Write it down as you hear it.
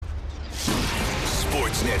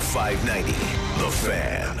Sportsnet 590, The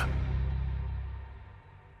Fan.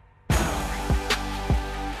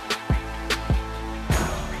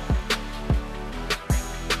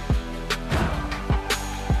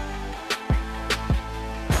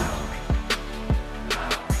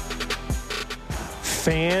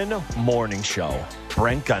 Fan Morning Show.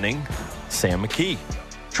 Brent Gunning, Sam McKee.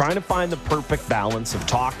 Trying to find the perfect balance of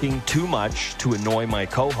talking too much to annoy my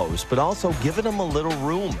co-host, but also giving him a little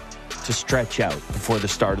room to stretch out before the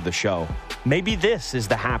start of the show. Maybe this is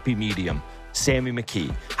the happy medium. Sammy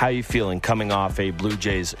McKee, how you feeling coming off a Blue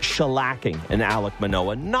Jays shellacking and Alec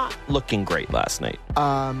Manoah not looking great last night?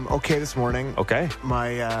 Okay this morning. Okay.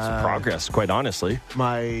 Some progress, quite honestly.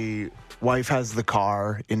 My wife has the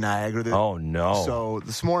car in Niagara. Oh, no. So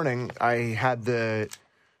this morning I had the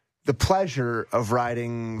pleasure of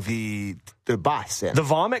riding the bus in. The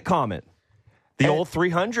vomit comet. The old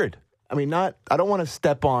 300. I mean, I don't want to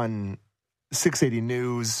step on 680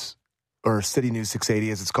 News or City News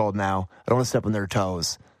 680 as it's called now. I don't want to step on their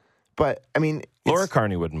toes. But, I mean... Laura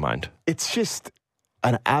Carney wouldn't mind. It's just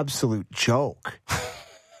an absolute joke.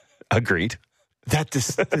 Agreed. That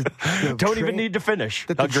don't even need to finish.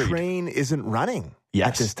 That the train isn't running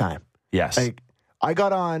at this time. Yes. Like, I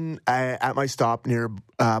got on at my stop near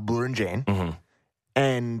Bloor and Jane,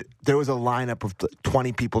 and there was a lineup of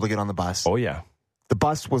 20 people to get on the bus. Oh, yeah. The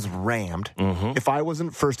bus was rammed. If I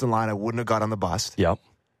wasn't first in line, I wouldn't have got on the bus. Yep.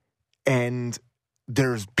 And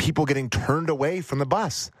there's people getting turned away from the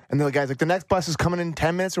bus. And the guy's like, the next bus is coming in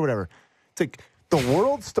 10 minutes or whatever. It's like, the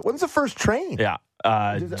world's... when's the first train? Yeah.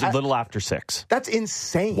 A little after 6. That's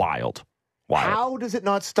insane. Wild. How does it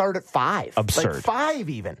not start at 5? Absurd. Like 5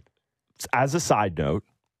 even. As a side note...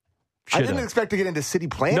 I didn't expect to get into city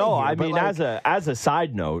planning. No, here, I mean, as a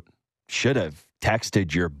side note, should have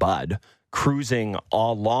texted your bud. Cruising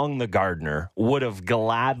along the Gardner, would have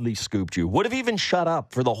gladly scooped you. Would have even shut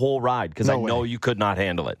up for the whole ride because know you could not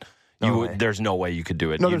handle it. There's no way you could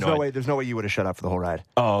do it. No, there's no way. There's no way you would have shut up for the whole ride.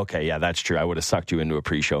 Oh, okay, yeah, that's true. I would have sucked you into a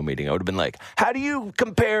pre-show meeting. I would have been like, "How do you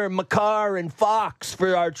compare Makar and Fox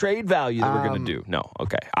for our trade value that we're going to do?" No,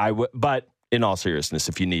 okay. But in all seriousness,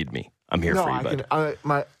 if you need me, I'm here for you,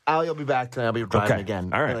 bud. Ali will be back tonight. I'll be driving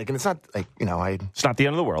again. All right. And it's not like, It's not the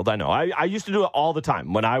end of the world. I know. I used to do it all the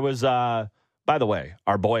time when I was. By the way,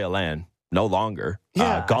 our boy Alan, no longer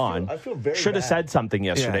gone. I feel very should have said something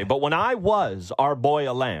yesterday. Yeah. But when I was our boy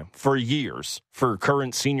Alan for years, for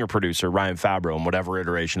current senior producer Ryan Fabro and whatever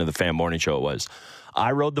iteration of the Fan Morning Show it was,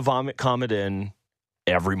 I rode the Vomit Comet in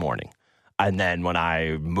every morning. And then when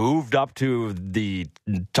I moved up to the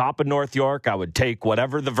top of North York, I would take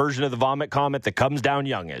whatever the version of the Vomit Comet that comes down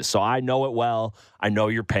Yonge is. So I know it well. I know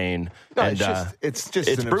your pain. No, and it's just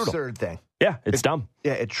an brutal. absurd thing. Yeah, it's dumb.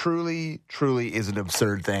 Yeah, it truly is an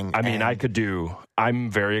absurd thing. I mean, I'm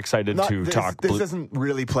very excited to talk. This doesn't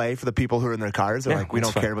really play for the people who are in their cars. They're like, we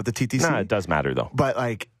don't care about the TTC. No, it does matter, though. But,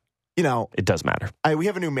 it does matter. We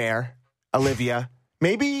have a new mayor, Olivia.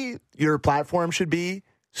 Maybe your platform should be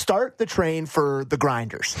start the train for the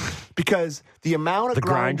grinders, because the amount of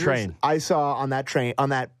grinders train I saw on that train,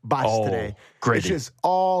 on that bus today, it's just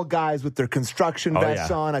all guys with their construction vests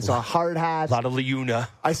on. I saw hard hats. A lot of Liuna.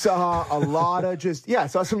 I saw a lot of I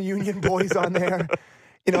saw some union boys on there.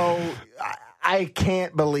 I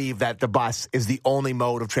can't believe that the bus is the only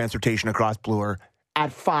mode of transportation across Bloor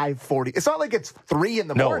at 5:40. It's not like it's 3 in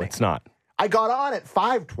the morning. No, it's not. I got on at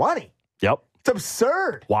 5:20. Yep. It's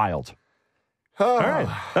absurd. Wild. All right.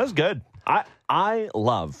 That was good. I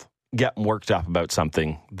love getting worked up about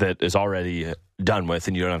something that is already done with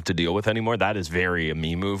and you don't have to deal with anymore. That is very a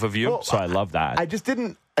me move of you. So I love that. I just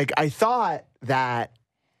didn't I thought that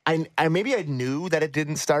I maybe I knew that it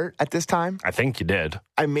didn't start at this time. I think you did.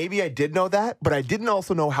 Maybe I did know that, but I didn't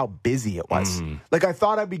also know how busy it was. Like, I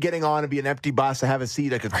thought I'd be getting on and be an empty bus. I have a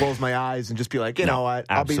seat. I could close my eyes and just be like, you know what?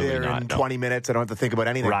 I'll be there in 20 minutes. I don't have to think about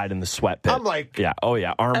anything. Ride in the sweat pit. I'm like, yeah. Oh,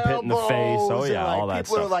 yeah. Armpit in the face. Oh, yeah. All that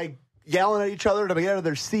stuff. People are yelling at each other to get out of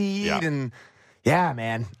their seat. Yeah. And yeah,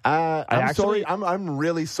 man. Sorry. I'm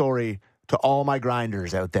really sorry to all my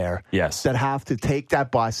grinders out there. Yes. That have to take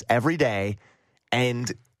that bus every day.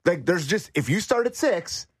 And there's just, if you start at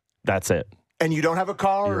 6, that's it. And you don't have a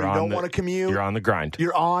car or you don't want to commute. You're on the grind.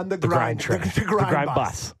 You're on the grind train. The grind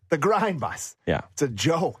bus. The grind bus. Yeah. It's a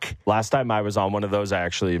joke. Last time I was on one of those, I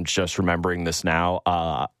actually am just remembering this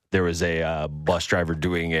now. There was a bus driver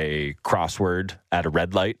doing a crossword at a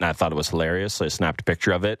red light, and I thought it was hilarious. So I snapped a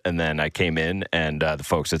picture of it, and then I came in, and the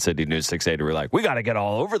folks at City News 680 were like, we got to get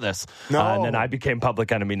all over this. No. And then I became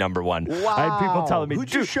public enemy number 1. Wow. I had people telling me,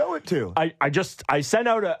 who'd you show it to? I sent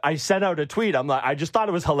out a tweet. I'm like, I just thought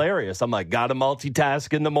it was hilarious. I'm like, got to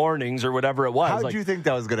multitask in the mornings or whatever it was. How did you think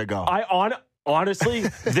that was going to go? Honestly,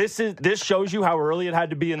 this shows you how early it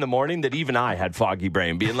had to be in the morning that even I had foggy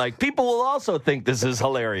brain, being like, people will also think this is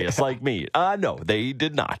hilarious like me. No, they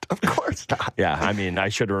did not. Of course not. Yeah, I mean, I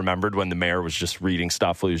should have remembered when the mayor was just reading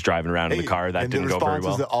stuff while he was driving around in the car. That didn't go very well. The response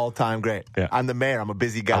was the all-time great. Yeah. I'm the mayor. I'm a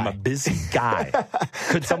busy guy. I'm a busy guy.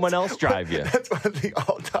 Could someone else drive you? That's one of the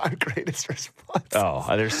all-time greatest responses. Oh,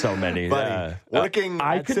 there's so many. Buddy, working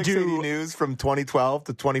at 680 News from 2012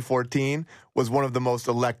 to 2014 was one of the most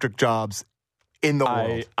electric jobs in the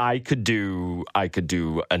world. I could do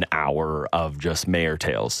an hour of just mayor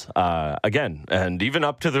tales again, and even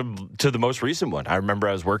up to the most recent one. I remember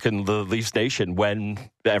I was working the Leafs Nation when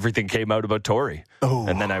everything came out about Tory,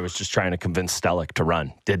 and then I was just trying to convince Stellick to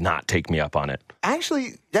run. Did not take me up on it.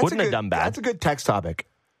 Actually, Wouldn't have done bad. That's a good text topic.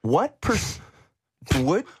 Would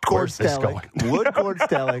Gord Stellick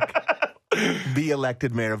be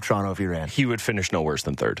elected mayor of Toronto if he ran? He would finish no worse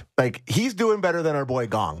than third. Like, he's doing better than our boy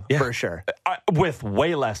Gong, for sure. With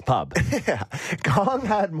way less pub. Yeah. Gong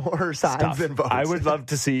had more signs than votes. I would love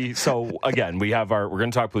to see. So again, we're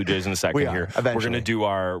going to talk Blue Jays in a second here. Eventually. We're going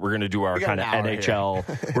to do our kind of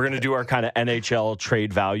NHL. We're going to do our kind of NHL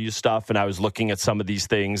trade value stuff. And I was looking at some of these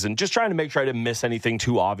things and just trying to make sure I didn't miss anything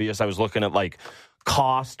too obvious. I was looking at like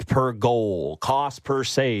cost per goal, cost per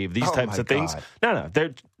save, these types of things. No,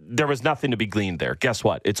 there was nothing to be gleaned there. Guess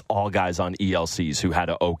what? It's all guys on ELCs who had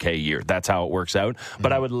an okay year. That's how it works out.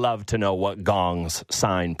 But I would love to know what Gong's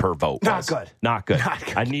sign per vote was. Not good.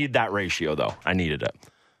 I need that ratio, though. I needed it.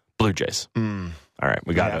 Blue Jays. All right,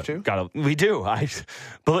 we got to. We do.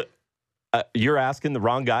 You're asking the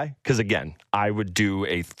wrong guy, because again, I would do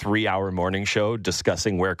a 3-hour morning show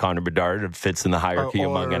discussing where Connor Bedard fits in the hierarchy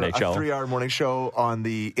among NHL. A 3-hour morning show on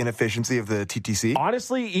the inefficiency of the TTC.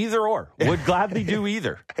 Honestly, either or. Would gladly do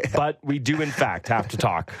either. But we do, in fact, have to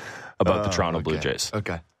talk about the Toronto Blue Jays.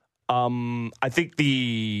 Okay. I think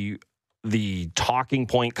the talking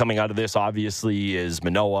point coming out of this, obviously, is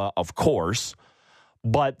Manoah, of course.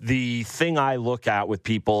 But the thing I look at with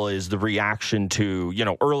people is the reaction to,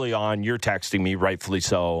 early on, you're texting me, rightfully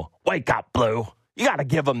so, wake up, Blue. You got to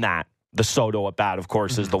give him that. The Soto at bat, of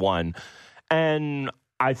course, is the one. And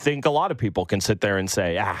I think a lot of people can sit there and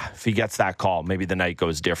say, if he gets that call, maybe the night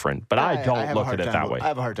goes different. But I don't look at it that way. I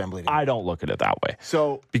have a hard time believing I don't look at it that way.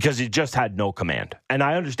 So, because he just had no command. And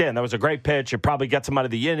I understand that was a great pitch. It probably gets him out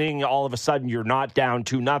of the inning. All of a sudden, you're not down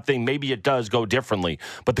 2-0. Maybe it does go differently.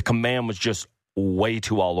 But the command was just way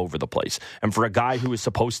too all over the place. And for a guy who is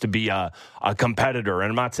supposed to be a competitor, and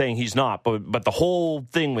I'm not saying he's not, but the whole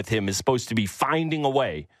thing with him is supposed to be finding a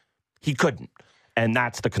way, he couldn't. And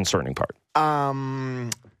that's the concerning part. A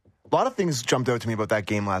lot of things jumped out to me about that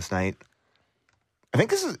game last night. I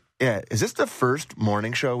think is this the first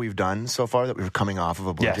morning show we've done so far that we were coming off of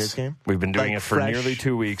a Blue Jays game? We've been doing it for nearly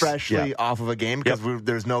 2 weeks. Freshly off of a game because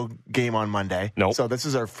there's no game on Monday. Nope. So this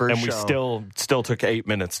is our first show. And we still took 8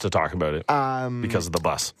 minutes to talk about it because of the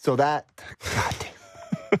bus. So that... God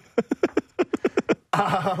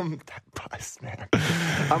damn. That bus, man.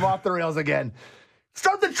 I'm off the rails again.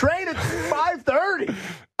 Start the train at 5:30.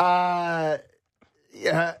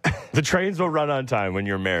 Yeah. The trains will run on time when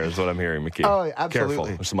you're mayor, is what I'm hearing, McKee. Oh, absolutely.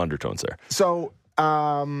 Careful. There's some undertones there. So,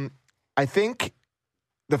 I think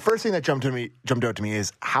the first thing that jumped out to me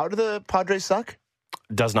is, how do the Padres suck?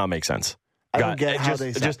 Does not make sense. I don't get how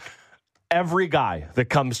they suck. Just every guy that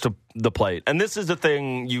comes to the plate, and this is the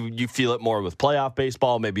thing, you feel it more with playoff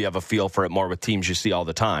baseball. Maybe you have a feel for it more with teams you see all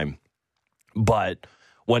the time. But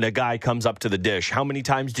when a guy comes up to the dish, how many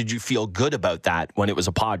times did you feel good about that when it was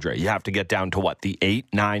a Padre? You have to get down to the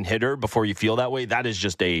 8-9 hitter before you feel that way? That is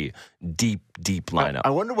just a deep lineup.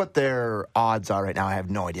 I wonder what their odds are right now. I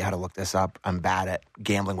have no idea how to look this up. I'm bad at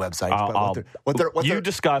gambling websites. You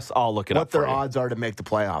discuss, I'll look it up. What their odds are to make the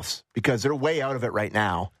playoffs, because they're way out of it right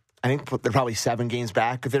now. I think they're probably 7 games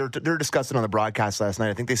back. They're discussing on the broadcast last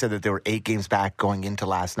night. I think they said that they were 8 games back going into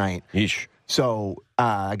last night. Yeesh. So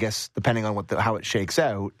I guess depending on how it shakes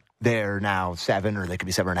out, they're now 7, or they could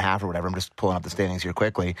be 7.5 or whatever. I'm just pulling up the standings here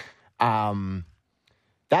quickly.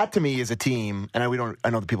 That to me is a team, and I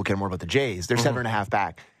know that people care more about the Jays. They're 7.5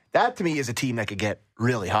 back. That to me is a team that could get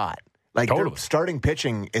really hot. Like, their starting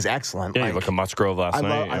pitching is excellent. Yeah, you look at Musgrove last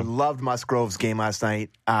night. I loved Musgrove's game last night.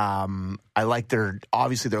 I like their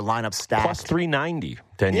lineup stacked. Plus 390,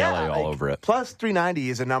 Daniele all over it. Plus 390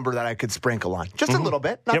 is a number that I could sprinkle on. Just a little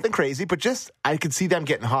bit. Nothing crazy, but just I could see them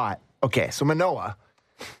getting hot. Okay, so Manoah.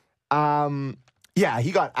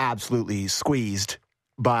 He got absolutely squeezed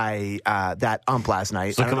by that ump last night.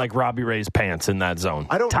 It's looking like Robbie Ray's pants in that zone.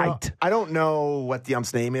 I don't know what the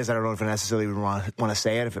ump's name is. I don't know if I necessarily want to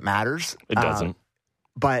say it if it matters. It doesn't.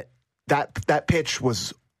 But that pitch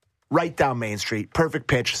was right down Main Street. Perfect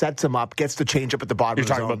pitch, sets him up, gets the changeup at the bottom You're of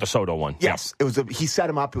the talking zone. about the Soto one. Yes. Yep. He set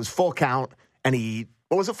him up. It was full count, and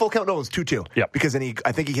what was it, full count? No, it was 2-2. Yep. Because then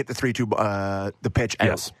I think he hit the 3-2, the pitch out.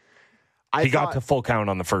 Yes. He got to full count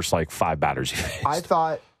on the first, 5 batters he faced. I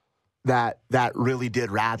thought that really did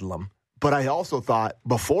rattle him. But I also thought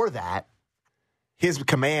before that, his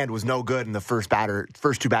command was no good in the first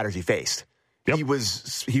 2 batters he faced. Yep.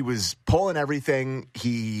 He was pulling everything.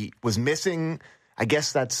 He was missing, I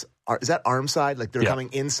guess is that arm side? Like they're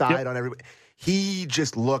coming inside on everybody. He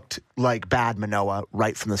just looked like bad Manoah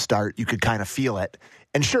right from the start. You could kind of feel it.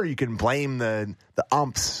 And sure, you can blame the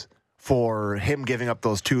umps for him giving up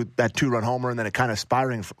that 2-run homer and then it kind of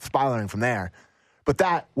spiraling from there. But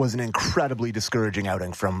that was an incredibly discouraging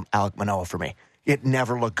outing from Alek Manoah for me. It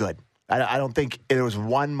never looked good. I don't think there was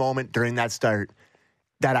one moment during that start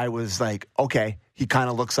that I was like, okay, he kind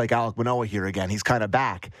of looks like Alek Manoah here again. He's kind of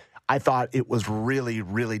back. I thought it was really,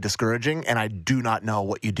 really discouraging, and I do not know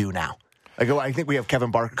what you do now. I think we have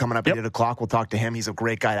Kevin Barker coming up at 8 o'clock. We'll talk to him. He's a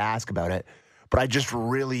great guy to ask about it. But I just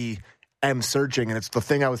really am searching, and it's the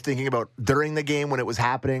thing I was thinking about during the game when it was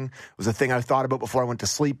happening. It was the thing I thought about before I went to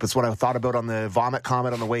sleep. It's what I thought about on the vomit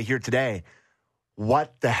comment on the way here today.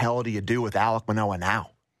 What the hell do you do with Alek Manoah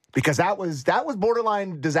now? Because that was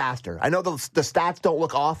borderline disaster. I know the stats don't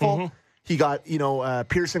look awful. Mm-hmm. He got,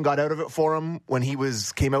 Pearson got out of it for him when he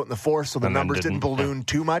came out in the fourth, so the numbers didn't balloon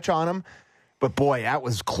too much on him. But boy, that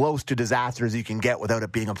was close to disaster as you can get without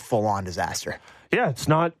it being a full-on disaster. Yeah, it's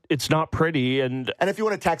not pretty. And if you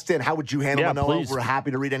want to text in, how would you handle Manoah? Please. We're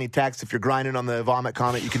happy to read any text. If you're grinding on the vomit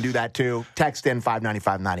comment, you can do that too. Text in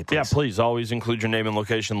 59590, please. Yeah, please. Always include your name and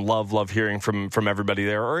location. Love hearing from everybody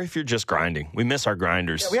there. Or if you're just grinding. We miss our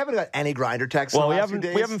grinders. Yeah, we haven't got any grinder texts in the last few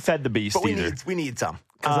days. We haven't fed the beast but either. We need some.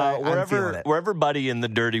 Wherever Buddy in the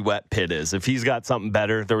dirty wet pit is, if he's got something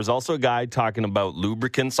better. There was also a guy talking about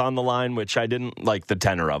lubricants on the line, which I didn't like the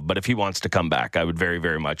tenor of, but if he wants to come back, I would very,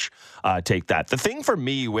 very much take that. The thing for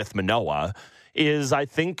me with Manoah is I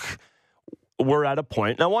think we're at a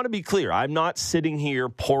point, and I want to be clear, I'm not sitting here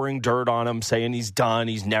pouring dirt on him, saying he's done,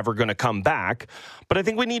 he's never going to come back, but I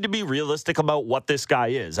think we need to be realistic about what this guy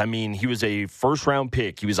is. I mean, he was a first-round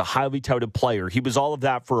pick. He was a highly touted player. He was all of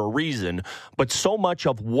that for a reason, but so much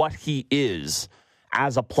of what he is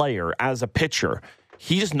as a player, as a pitcher,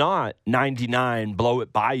 he's not 99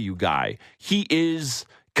 blow-it-by-you guy. He is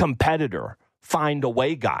competitor,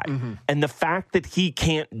 find-a-way guy. Mm-hmm. And the fact that he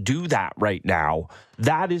can't do that right now,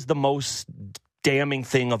 that is the most damning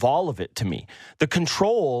thing of all of it to me. The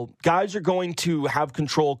control, guys are going to have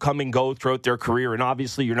control come and go throughout their career, and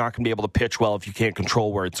obviously you're not going to be able to pitch well if you can't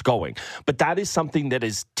control where it's going. But that is something that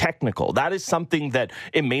is technical. That is something that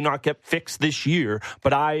it may not get fixed this year,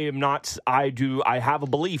 but I have a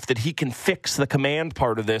belief that he can fix the command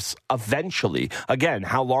part of this eventually. Again,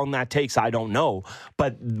 how long that takes, I don't know.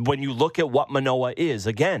 But when you look at what Manoah is,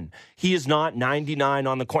 again, he is not 99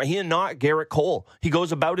 on the corner. He is not Garrett Cole. He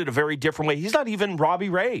goes about it a very different way. He's not even Robbie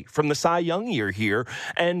Ray from the Cy Young year here.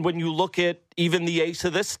 And when you look at even the ace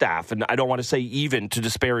of this staff, and I don't want to say even to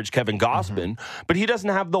disparage Kevin Gausman, but he doesn't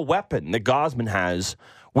have the weapon that Gausman has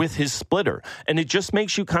with his splitter. And it just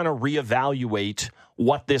makes you kind of reevaluate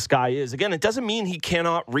what this guy is. Again, it doesn't mean he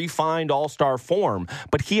cannot refine all-star form,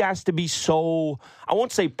 but he has to be so, I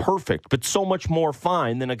won't say perfect, but so much more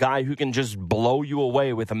fine than a guy who can just blow you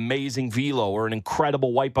away with amazing velo or an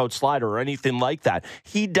incredible wipeout slider or anything like that.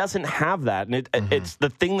 He doesn't have that. And it's the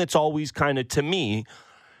thing that's always kind of, to me,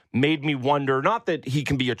 made me wonder, not that he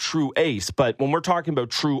can be a true ace, but when we're talking about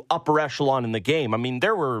true upper echelon in the game, I mean,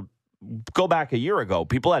 go back a year ago,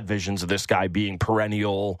 people had visions of this guy being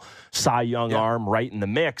perennial Cy Young arm right in the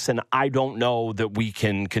mix, and I don't know that we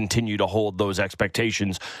can continue to hold those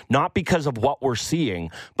expectations, not because of what we're seeing,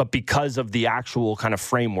 but because of the actual kind of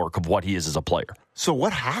framework of what he is as a player. So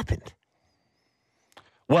what happened?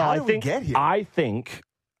 Well, How did we get here? I think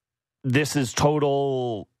this is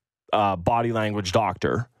total body language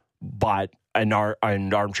doctor, but an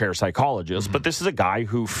armchair psychologist, but this is a guy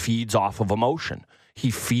who feeds off of emotion. He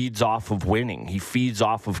feeds off of winning. He feeds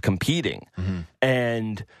off of competing. Mm-hmm.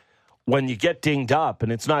 And when you get dinged up,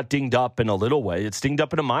 and it's not dinged up in a little way, it's dinged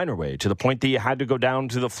up in a minor way, to the point that you had to go down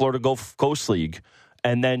to the Florida Gulf Coast League,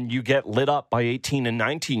 and then you get lit up by 18 and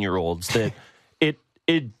 19-year-olds, that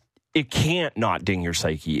it can't not ding your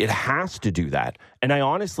psyche. It has to do that. And I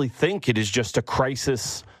honestly think it is just a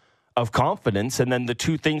crisis of confidence, and then the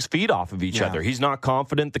two things feed off of each other. He's not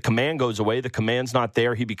confident. The command goes away. The command's not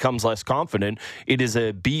there. He becomes less confident. It is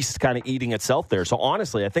a beast kind of eating itself there. So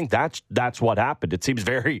honestly, I think that's what happened. It seems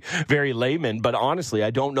very, very layman, but honestly,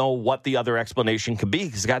 I don't know what the other explanation could be,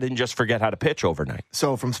 because the guy didn't just forget how to pitch overnight.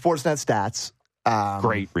 So from Sportsnet stats,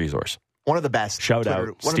 Great resource. One of the best. Shout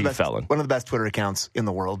Twitter, out Steve Fellon. One of the best Twitter accounts in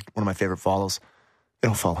the world. One of my favorite follows. They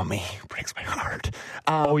don't follow me. It breaks my heart.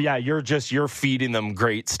 You're feeding them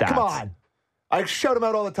great stats. Come on. I shout them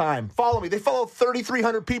out all the time. Follow me. They follow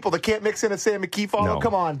 3,300 people that can't mix in a Sam McKee follow.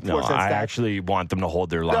 Come on. No, I actually want them to hold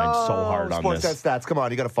their line so hard on this. Sports Stats. Come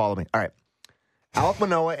on. You got to follow me. All right. Alec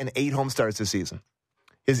Manoah in 8 home starts this season.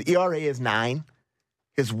 His ERA is 9.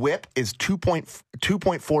 His whip is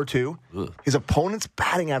 2.42. His opponent's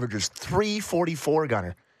batting average is 344,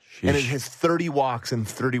 Gunner. Sheesh. And it has 30 walks and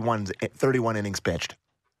 31 innings pitched.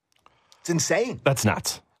 It's insane. That's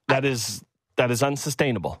nuts. That is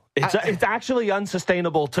unsustainable. It's actually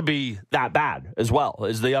unsustainable to be that bad as well,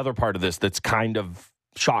 is the other part of this that's kind of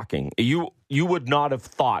shocking. You would not have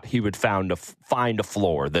thought he would find a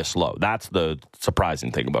floor this low. That's the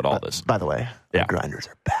surprising thing about all this. By the way, the grinders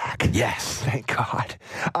are back. Yes. Thank God.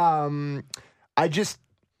 I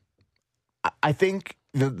think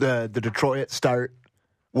the Detroit start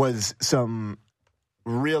was some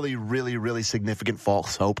really, really, really significant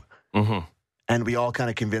false hope. Mm-hmm. And we all kind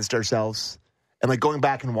of convinced ourselves. And like going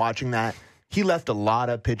back and watching that, he left a lot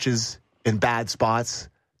of pitches in bad spots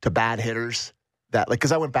to bad hitters. That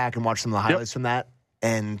because I went back and watched some of the highlights from that,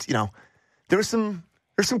 and there's some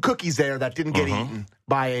cookies there that didn't get eaten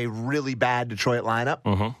by a really bad Detroit lineup.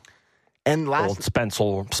 Mm-hmm. And old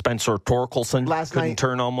Spencer Torkelson couldn't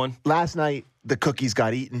turn on one. Last night the cookies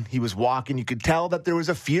got eaten. He was walking. You could tell that there was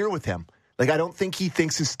a fear with him. Like I don't think he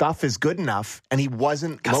thinks his stuff is good enough, and he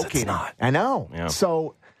wasn't locating. It's not. I know. Yeah.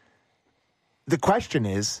 So the question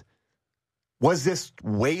is, was this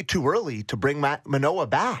way too early to bring Manoah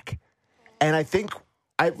back? And I think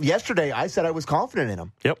yesterday I said I was confident in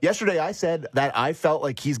him. Yep. Yesterday I said that I felt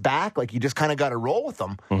like he's back, like you just kind of got to roll with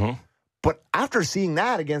him. Mm-hmm. But after seeing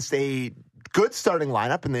that against a good starting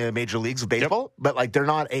lineup in the major leagues of baseball, but like they're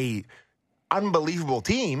not a unbelievable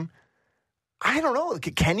team, I don't know.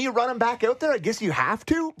 Can you run him back out there? I guess you have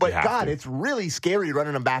to. But God, it's really scary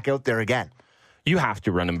running him back out there again. You have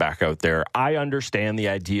to run him back out there. I understand the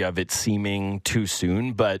idea of it seeming too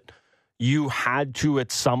soon, but you had to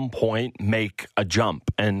at some point make a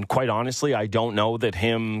jump. And quite honestly, I don't know that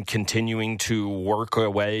him continuing to work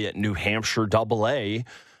away at New Hampshire AA,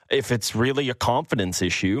 if it's really a confidence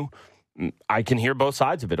issue. I can hear both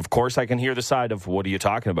sides of it. Of course, I can hear the side of, what are you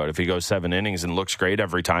talking about? If he goes 7 innings and looks great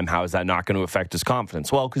every time, how is that not going to affect his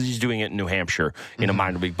confidence? Well, because he's doing it in New Hampshire in a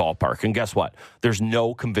minor league ballpark. And guess what? There's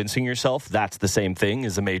no convincing yourself that's the same thing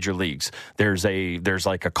as the major leagues. There's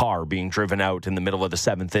like a car being driven out in the middle of the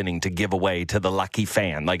 7th inning to give away to the lucky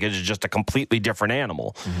fan. Like it is just a completely different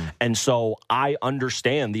animal. Mm-hmm. And so I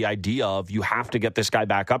understand the idea of you have to get this guy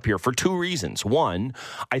back up here for 2 reasons. One,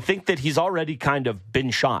 I think that he's already kind of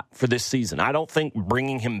been shot for this season. I don't think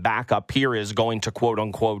bringing him back up here is going to, quote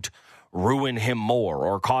unquote, ruin him more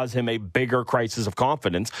or cause him a bigger crisis of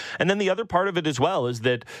confidence. And then the other part of it as well is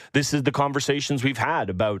that this is the conversations we've had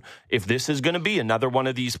about if this is going to be another one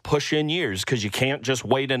of these push-in years because you can't just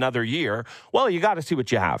wait another year. Well, you got to see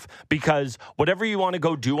what you have, because whatever you want to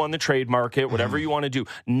go do on the trade market, whatever you want to do,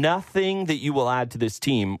 nothing that you will add to this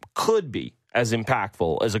team could be as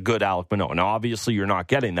impactful as a good Alec Manoah. Now, obviously, you're not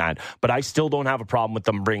getting that, but I still don't have a problem with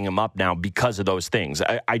them bringing him up now because of those things.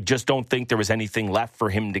 I just don't think there was anything left for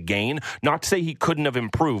him to gain. Not to say he couldn't have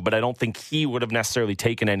improved, but I don't think he would have necessarily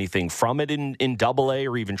taken anything from it in AA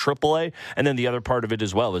or even AAA. And then the other part of it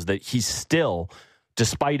as well is that he's still,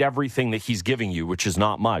 despite everything that he's giving you, which is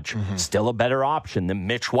not much, still a better option than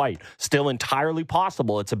Mitch White. Still entirely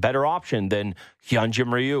possible it's a better option than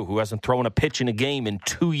Hyunjin Ryu, who hasn't thrown a pitch in a game in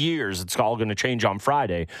 2 years. It's all going to change on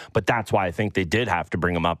Friday. But that's why I think they did have to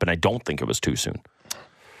bring him up, and I don't think it was too soon.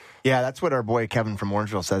 Yeah, that's what our boy Kevin from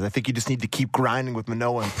Orangeville says. I think you just need to keep grinding with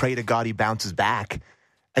Manoah and pray to God he bounces back.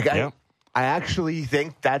 I actually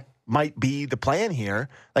think that might be the plan here.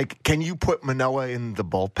 Like, can you put Manoah in the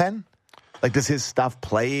bullpen? Like, does his stuff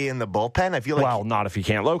play in the bullpen? I feel like... Well, not if he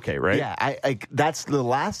can't locate, right? Yeah, that's the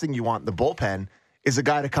last thing you want in the bullpen is a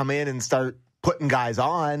guy to come in and start putting guys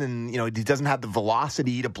on, and, he doesn't have the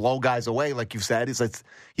velocity to blow guys away, like you've said.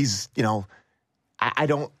 I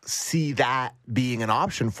don't see that being an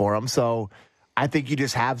option for him. So I think you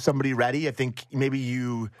just have somebody ready. I think maybe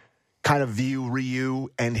you kind of view Ryu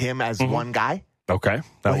and him as one guy. Okay,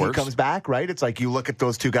 that works. When he comes back, right? It's like you look at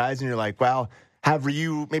those 2 guys and you're like, well, have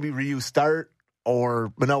Ryu start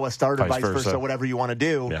or Manoah start or vice versa, whatever you want to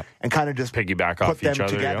do, and kind of just piggyback off each other, put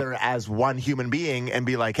them together as one human being and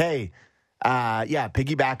be like, hey,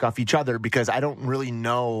 piggyback off each other, because I don't really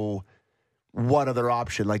know what other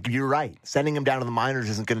option. Like, you're right. Sending him down to the minors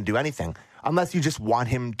isn't going to do anything unless you just want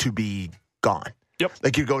him to be gone. Yep.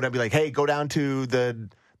 Like, you go down and be like, hey, go down to the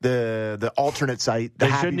the alternate site.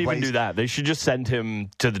 They shouldn't even do that. They should just send him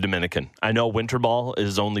to the Dominican. I know winter ball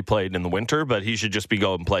is only played in the winter, but he should just be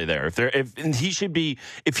go and play there.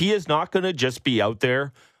 If he is not going to just be out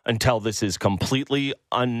there until this is completely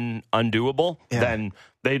undoable, then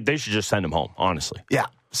they should just send him home, honestly. Yeah.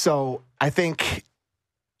 So I think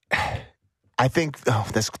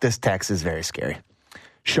this text is very scary.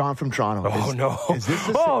 Sean from Toronto. No. Is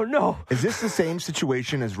this the same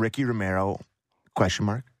situation as Ricky Romero? Question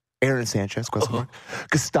mark. Aaron Sanchez? Question mark.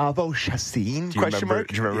 Gustavo Chassin? Question mark.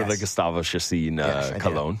 Do you remember the Gustavo Chassin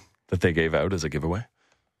cologne that they gave out as a giveaway?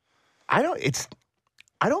 I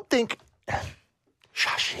don't think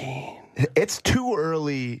Chassin. It's too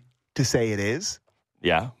early to say it is.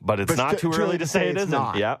 Yeah, but it's not too early to say it isn't.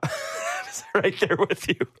 Not. Yeah. It's right there with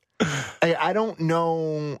you. I don't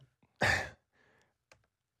know.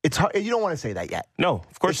 It's hard. You don't want to say that yet. No,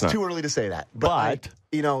 of course not. It's too early to say that. But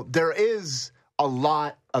there is a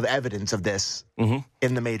lot of evidence of this in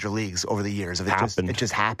the major leagues over the years. It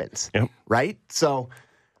just happens. Yep. Right? So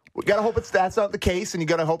we got to hope that's not the case, and you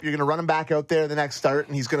got to hope you're going to run him back out there the next start,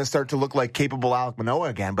 and he's going to start to look like capable Alek Manoah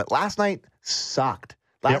again. But last night sucked.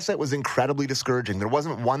 Last night was incredibly discouraging. There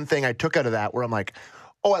wasn't one thing I took out of that where I'm like,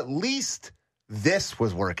 oh, at least this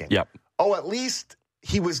was working. Yep. Oh, at least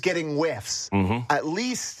he was getting whiffs. At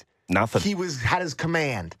least nothing. He had his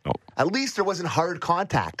command. Nope. At least there wasn't hard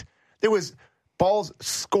contact. There was balls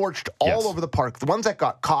scorched all over the park. The ones that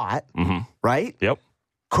got caught, right? Yep.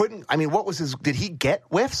 What was did he get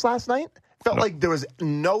whiffs last night? Felt like there was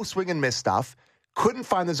no swing and miss stuff. Couldn't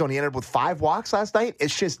find the zone. He ended up with 5 walks last night.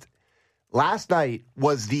 It's just, last night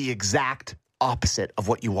was the exact opposite of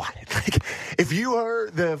what you wanted. Like, if you are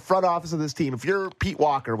the front office of this team, if you're Pete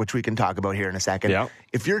Walker, which we can talk about here in a second,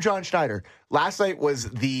 if you're John Schneider, last night was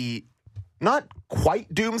the not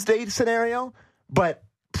quite doomsday scenario, but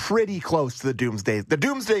pretty close to the doomsday. The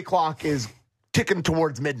doomsday clock is ticking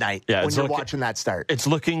towards midnight when you're watching that start. It's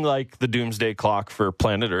looking like the doomsday clock for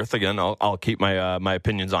planet Earth. Again, I'll keep my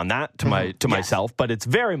opinions on that to myself, but it's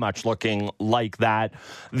very much looking like that.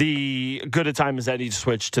 The good at time is that he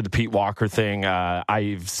switched to the Pete Walker thing.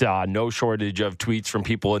 I've saw no shortage of tweets from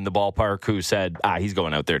people in the ballpark who said he's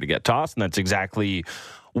going out there to get tossed, and that's exactly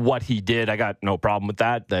what he did. I got no problem with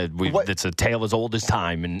that. It's a tale as old as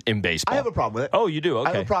time in baseball. I have a problem with it. Oh, you do? Okay.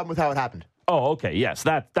 I have a problem with how it happened. Oh, okay. Yes,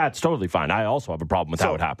 that's totally fine. I also have a problem with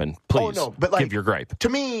how it happened. Please, give your gripe. To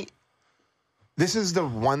me, this is the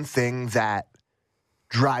one thing that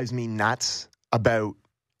drives me nuts about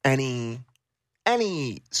any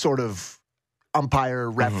sort of umpire,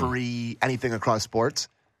 referee, anything across sports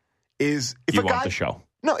is if you want the show.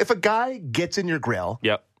 No, if a guy gets in your grill,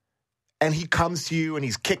 and he comes to you and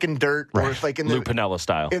he's kicking dirt, or if like in Lou Piniella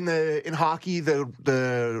style in hockey,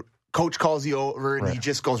 the coach calls you over and he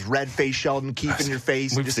just goes red face Sheldon Keefe in your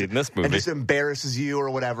face. We've seen this movie. And just embarrasses you or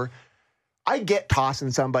whatever. I get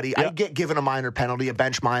tossing somebody. I get given a minor penalty, a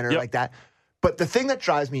bench minor like that. But the thing that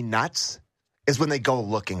drives me nuts is when they go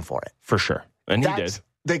looking for it. For sure. And he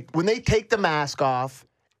did. When they take the mask off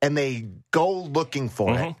and they go looking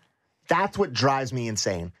for it, that's what drives me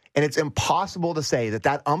insane. And it's impossible to say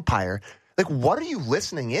that umpire, like, what are you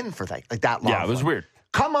listening in for like that long? Yeah, it was weird.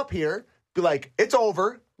 Come up here, be like, it's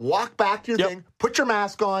over. Walk back to your thing, put your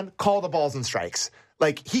mask on, call the balls and strikes.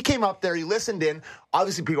 Like, he came up there, he listened in.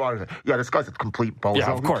 Obviously, people are like, this guy's a complete bozo.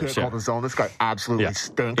 Yeah, of course. He can't call the zone. This guy absolutely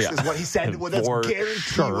stinks, is what he said. Well, that's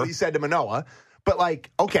guaranteed what he said to Manoah. But, like,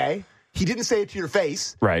 okay, he didn't say it to your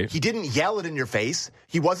face. Right. He didn't yell it in your face.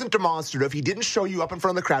 He wasn't demonstrative. He didn't show you up in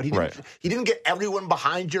front of the crowd. He didn't get everyone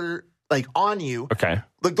behind your, like, on you. Okay.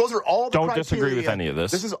 Like, those are all the criteria. Don't disagree with any of this.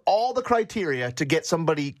 This is all the criteria to get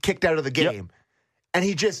somebody kicked out of the game. Yep. And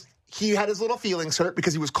he had his little feelings hurt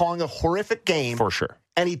because he was calling a horrific game. For sure.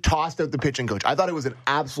 And he tossed out the pitching coach. I thought it was an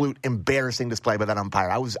absolute embarrassing display by that umpire.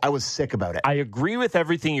 I was sick about it. I agree with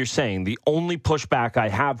everything you're saying. The only pushback I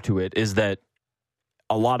have to it is that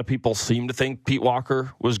a lot of people seem to think Pete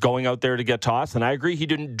Walker was going out there to get tossed. And I agree he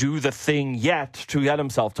didn't do the thing yet to get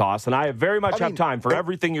himself tossed. And I very much have time for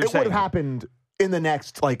everything you're saying. It would have happened in the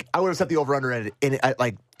next, I would have set the over-under at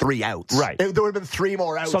like 3 outs. Right. There would have been 3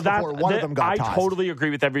 more outs before one of them got tossed. I totally agree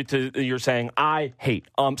with everything you're saying. I hate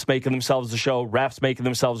umps making themselves a show, refs making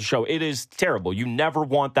themselves a show. It is terrible. You never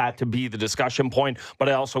want that to be the discussion point, but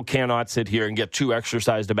I also cannot sit here and get too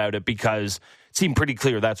exercised about it because it seemed pretty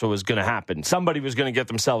clear that's what was going to happen. Somebody was going to get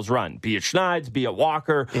themselves run, be it Schneids, be it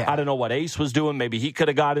Walker. Yeah. I don't know what Ace was doing. Maybe he could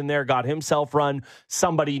have got in there, got himself run.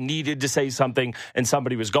 Somebody needed to say something, and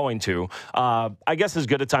somebody was going to. I guess as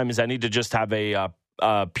good a time as any to just have a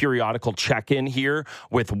periodical check-in here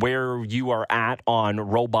with where you are at on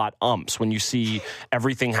robot umps when you see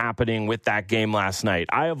everything happening with that game last night.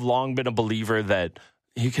 I have long been a believer that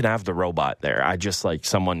you can have the robot there. I just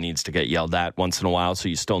someone needs to get yelled at once in a while, so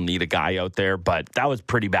you still need a guy out there. But that was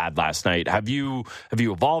pretty bad last night. Have you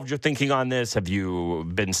evolved your thinking on this? Have you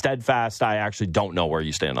been steadfast? I actually don't know where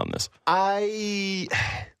you stand on this. I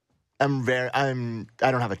don't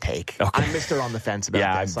have a take. Okay. I'm Mr. on the fence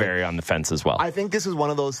about this. I'm very on the fence as well. I think this is one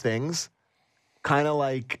of those things, kind of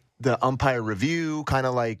like the umpire review, kind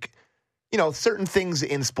of like, certain things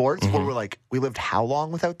in sports where we're like, we lived how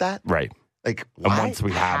long without that? Right. Like, and once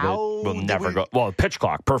we have it, we'll never go. Well, pitch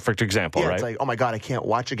clock, perfect example, right? It's like, oh my God, I can't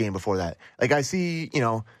watch a game before that. Like, I see,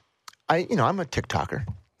 I'm a TikToker.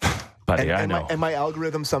 Buddy, I know. And my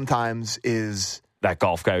algorithm sometimes is that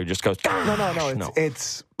golf guy who just goes, no.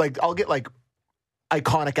 It's like, I'll get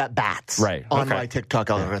iconic at bats on my TikTok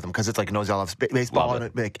algorithm because it's like knows I love baseball.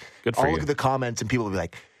 And good for I'll you. look at the comments and people will be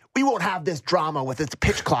like, we won't have this drama with its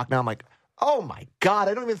pitch clock. Now I'm like, oh my God,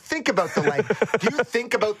 I don't even think about the length. Do you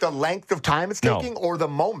think about the length of time it's taking or the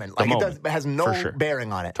moment? It has no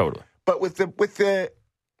bearing on it. Totally. But with the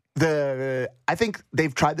I think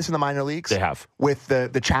they've tried this in the minor leagues. They have. With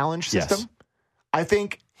the challenge system. Yes. I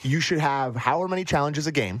think you should have however many challenges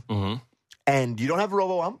a game. Mm-hmm. And you don't have a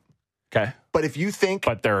robo-ump. Okay. But if you think...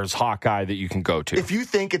 But there's Hawkeye that you can go to. If you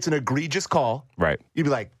think it's an egregious call, right, you'd be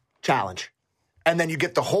like, challenge. And then you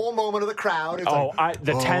get the whole moment of the crowd. It's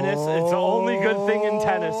tennis, it's the only good thing in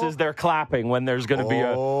tennis is they're clapping when there's going to be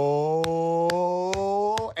a...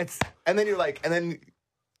 And then you're like, and then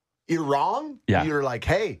you're wrong. Yeah. You're like,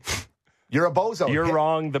 hey, you're a bozo. You're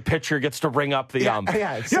wrong. The pitcher gets to ring up the ump.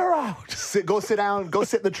 Yeah, you're out. Go sit down. Go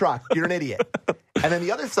sit in the truck. You're an idiot. And then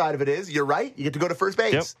the other side of it is, you're right. You get to go to first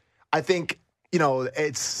base. Yep. I think,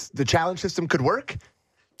 it's the challenge system could work.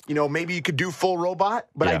 Maybe you could do full robot.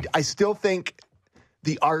 But I still think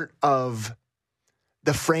the art of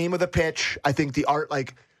the frame of the pitch, I think the art,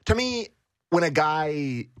 to me, when a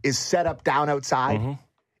guy is set up down outside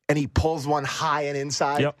and he pulls one high and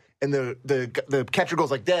inside and the catcher goes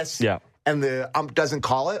like this and the ump doesn't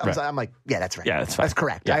call it, I'm like, yeah, that's right. Yeah, that's fine. That's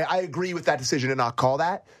correct. Yeah. I agree with that decision to not call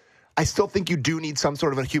that. I still think you do need some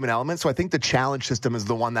sort of a human element. So I think the challenge system is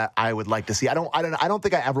the one that I would like to see. I don't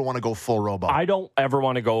think I ever want to go full robot. I don't ever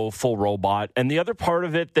want to go full robot. And the other part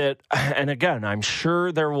of it and again, I'm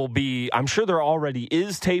sure there already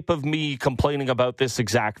is tape of me complaining about this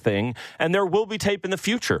exact thing. And there will be tape in the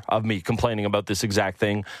future of me complaining about this exact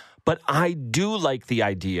thing. But I do like the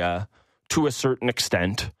idea, to a certain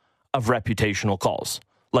extent, of reputational calls.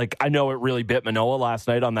 I know it really bit Manoah last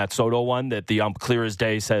night on that Soto one, that the ump clear as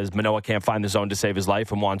day says Manoah can't find the zone to save his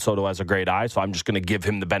life and Juan Soto has a great eye, so I'm just going to give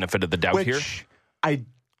him the benefit of the doubt here. Which I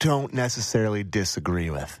don't necessarily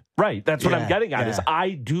disagree with. Right, that's what I'm getting at, is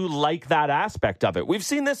I do like that aspect of it. We've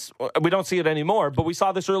seen this, we don't see it anymore, but we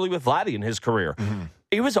saw this early with Vladdy in his career. Mm-hmm.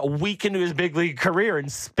 He was a week into his big league career and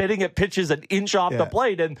spitting at pitches an inch off the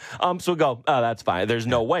plate, and umps would go, oh, that's fine. There's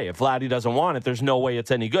no way. If Vladdy doesn't want it, there's no way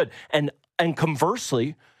it's any good. And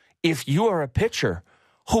conversely, if you are a pitcher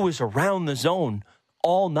who is around the zone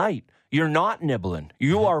all night, you're not nibbling,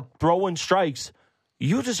 you are throwing strikes,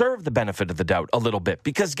 you deserve the benefit of the doubt a little bit,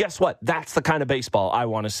 because guess what? That's the kind of baseball I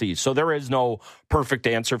want to see. So there is no perfect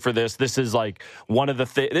answer for this. This is one of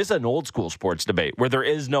the this is an old school sports debate where there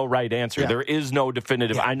is no right answer. Yeah. There is no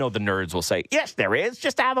definitive. Yeah. I know the nerds will say, yes, there is.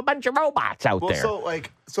 Just have a bunch of robots out there.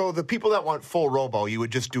 So the people that want full robo, you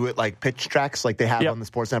would just do it like pitch tracks like they have on the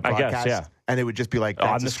Sportsnet broadcast. I guess, and it would just be like,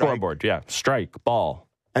 on the scoreboard. Yeah. Strike, ball.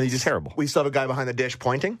 And he's just terrible. We still have a guy behind the dish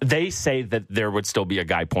pointing. They say that there would still be a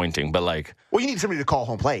guy pointing, but well, you need somebody to call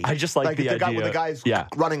home plate. I just like the idea. Guy, when the guy's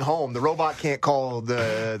running home, the robot can't call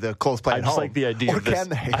the close play at home. I just like the idea. Or can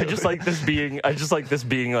they? I just like this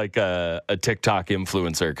being like a TikTok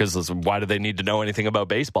influencer, because why do they need to know anything about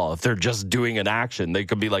baseball if they're just doing an action? They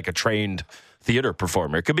could be like a trained theater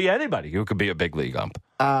performer. It could be anybody who could be a big league ump.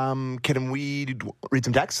 Can we read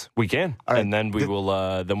some texts? We can, right. And then we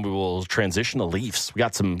will transition to Leafs. We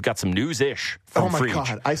got some news-ish from Freach. Oh my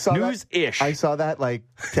God, I saw news-ish. I saw that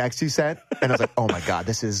text you sent, and I was like, oh my God,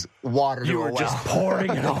 this is water. You were just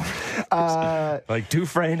pouring it over. Like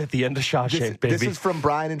Dufresne at the end of Shawshank, baby. This is from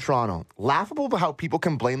Brian in Toronto. Laughable about how people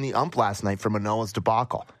can blame the ump last night for Manoah's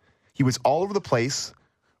debacle. He was all over the place.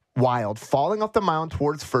 Wild, falling off the mound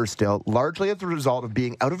towards first still, largely as a result of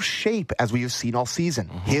being out of shape, as we have seen all season.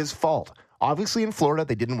 Mm-hmm. His fault. Obviously, in Florida,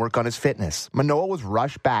 they didn't work on his fitness. Manoah was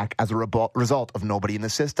rushed back as a result of nobody in the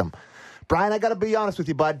system. Brian, I got to be honest with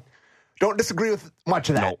you, bud. Don't disagree with much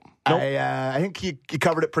of that. Nope. I think you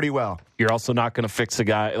covered it pretty well. You're also not going to fix a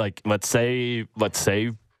guy, let's say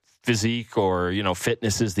physique or,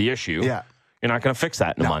 fitness is the issue. Yeah. You're not going to fix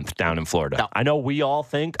that in a month down in Florida. No. I know we all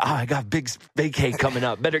think, I got big vacay coming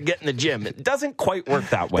up. Better get in the gym. It doesn't quite work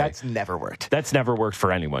that way. That's never worked. That's never worked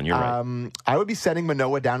for anyone. You're right. I would be sending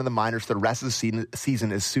Manoah down to the minors for the rest of the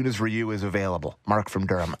season as soon as Ryu is available. Mark from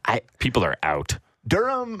Durham. People are out.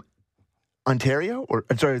 Durham, Ontario?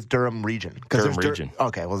 It's Durham region. Durham region.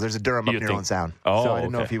 Okay, well, there's a Durham up near Owen Sound. Oh, so I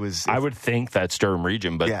didn't know if he was... I would think that's Durham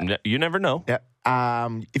region, but you never know. Yeah.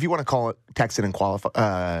 If you want to call it, text it and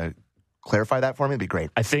clarify that for me, it'd be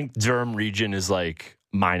great. I think Durham region is like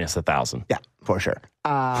minus 1,000. Yeah, for sure.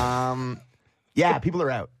 People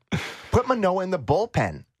are out. Put Manoah in the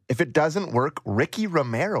bullpen. If it doesn't work, Ricky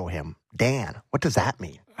Romero him. Dan, what does that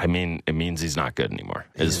mean? I mean, it means he's not good anymore,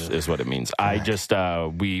 is what it means. I just,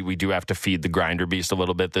 we do have to feed the grinder beast a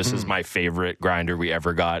little bit. This is my favorite grinder we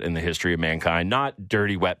ever got in the history of mankind. Not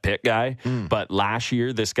dirty, wet pit guy, but last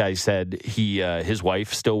year, this guy said his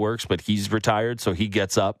wife still works, but he's retired, so he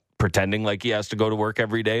gets up pretending like he has to go to work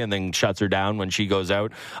every day and then shuts her down when she goes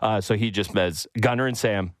out. So he just says, Gunner and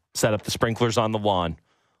Sam, set up the sprinklers on the lawn.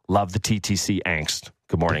 Love the TTC angst.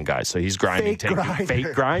 Good morning, guys. So he's grinding.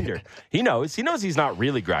 Fake grinder. He knows he's not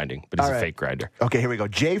really grinding, but he's a fake grinder. Okay, here we go.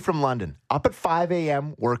 Jay from London. Up at 5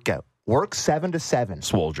 a.m. workout. Work 7 to 7.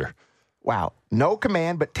 Swolger. Wow. No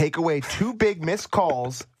command, but take away 2 big missed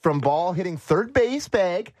calls from ball hitting third base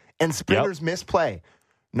bag and sprinters misplay.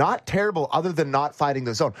 Not terrible other than not fighting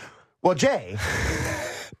the zone. Well, Jay,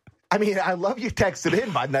 I mean, I love you texted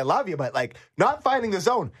in, bud, and I love you, but like not finding the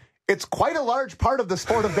zone, it's quite a large part of the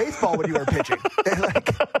sport of baseball when you are pitching.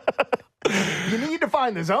 You need to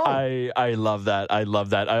find the zone. I love that. I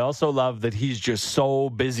love that. I also love that he's just so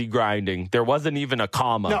busy grinding. There wasn't even a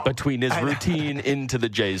comma between his routine into the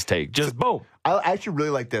Jays take. Just boom. I actually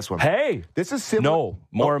really like this one. Hey. This is similar. No,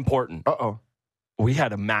 more important. Uh-oh. We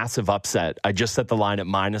had a massive upset. I just set the line at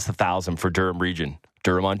minus 1,000 for Durham region.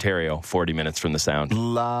 Durham, Ontario, 40 minutes from the Sound.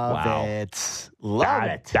 Love it. Love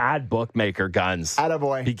it. Bad bookmaker guns.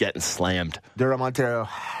 Attaboy. Be getting slammed. Durham, Ontario,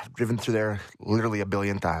 driven through there literally a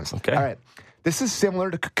billion times. Okay. All right. This is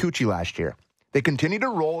similar to Kikuchi last year. They continued to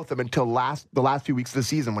roll with him until the last few weeks of the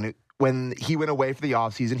season. When he went away for the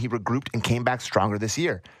offseason, he regrouped and came back stronger this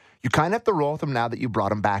year. You kind of have to roll with him now that you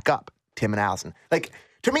brought him back up, Tim and Allison. Like,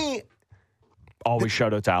 to me... Always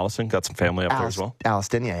shout out to Allison. Got some family up there as well.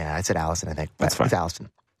 Alliston, yeah. I said Allison, I think. That's fine. It's Alliston.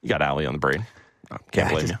 You got Allie on the brain. Can't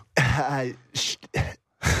blame you.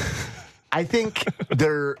 I think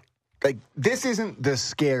this isn't the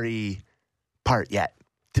scary part yet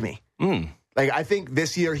to me. Like, I think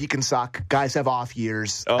this year he can suck. Guys have off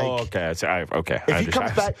years. Oh, okay. Okay.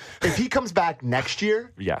 If he comes back next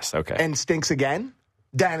year, yes, okay, and stinks again,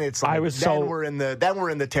 then it's like we're in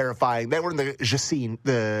the terrifying. Then we're in the Jacine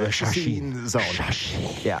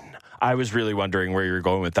zone. Yeah. I was really wondering where you were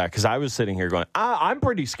going with that because I was sitting here going, I'm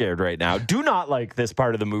pretty scared right now. Do not like this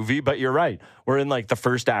part of the movie, but you're right. We're in like the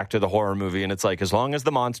first act of the horror movie, and it's like as long as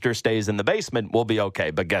the monster stays in the basement, we'll be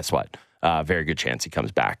okay. But guess what? Very good chance he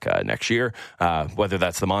comes back next year. Whether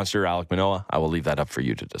that's the monster or Alec Manoah, I will leave that up for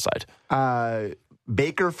you to decide.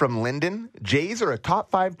 Baker from Linden. Jays are a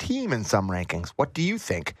top 5 team in some rankings. What do you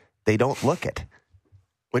think? They don't look it.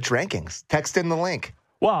 Which rankings? Text in the link.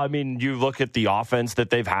 Well, I mean, you look at the offense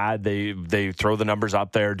that they've had. They throw the numbers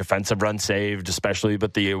up there. Defensive run saved, especially,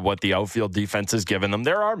 but what the outfield defense has given them.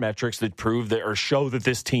 There are metrics that prove that or show that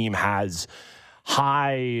this team has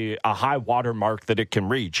a high water mark that it can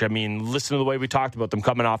reach. I mean, listen to the way we talked about them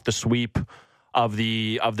coming off the sweep of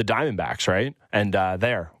the Diamondbacks, right? And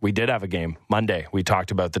we did have a game Monday. We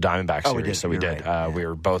talked about the Diamondback series, we did. So we did. Right. We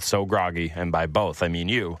were both so groggy, and by both I mean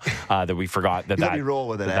you, that we forgot that roll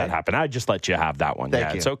with it, that happened. I just let you have that one.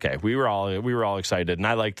 Thank you. It's okay. We were all excited, and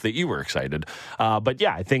I liked that you were excited. But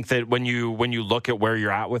yeah, I think that when you look at where you're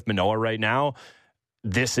at with Manoah right now,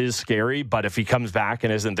 this is scary. But if he comes back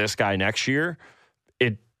and isn't this guy next year,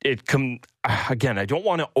 again, I don't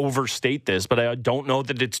want to overstate this, but I don't know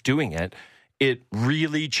that it's doing it. It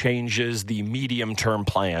really changes the medium-term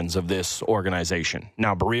plans of this organization.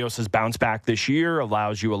 Now, Barrios' bounce back this year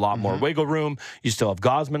allows you a lot more wiggle room. You still have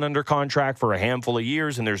Gosman under contract for a handful of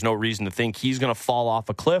years, and there's no reason to think he's going to fall off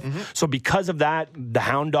a cliff. So because of that, the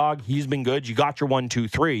Hound Dog, he's been good. You got your 1, 2,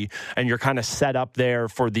 3, and you're kind of set up there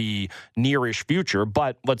for the nearish future.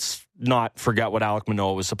 But let's not forget what Alec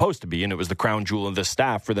Manoah was supposed to be, and it was the crown jewel of this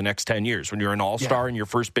staff for the next 10 years. When you're an all-star in your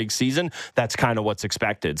first big season, that's kind of what's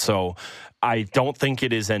expected. So I don't think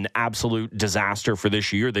it is an absolute disaster for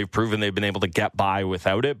this year. They've proven they've been able to get by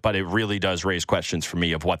without it, but it really does raise questions for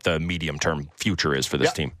me of what the medium-term future is for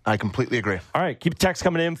this team. I completely agree. All right, keep text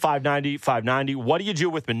coming in, 590. What do you do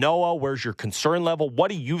with Manoah? Where's your concern level? What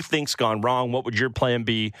do you think's gone wrong? What would your plan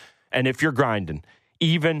be? And if you're grinding,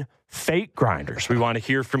 even fake grinders, we want to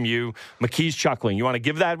hear from you. McKee's chuckling. You want to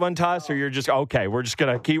give that one to us, or you're just okay? We're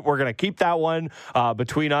gonna keep that one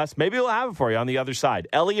between us. Maybe we'll have it for you on the other side.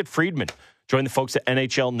 Elliot Friedman joined the folks at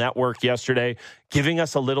NHL Network yesterday, giving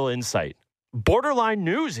us a little insight. Borderline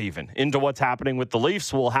news even into what's happening with the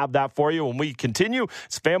Leafs. We'll have that for you when we continue.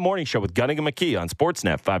 It's Fan Morning Show with Gunning and McKee on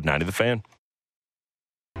Sportsnet 590 The Fan.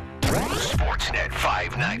 Sportsnet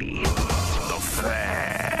 590 The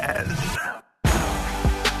Fan.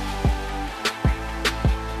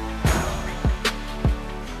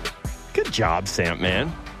 Good job, Sam,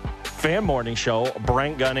 man. Fan Morning Show,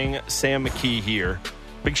 Brent Gunning, Sam McKee here.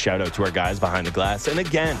 Big shout out to our guys behind the glass. And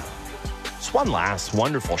again, just one last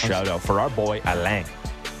wonderful shout out for our boy Alain.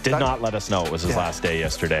 Did not let us know it was his last day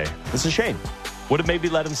yesterday. It's a shame. Would have maybe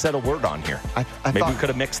let him set a word on here. Maybe we could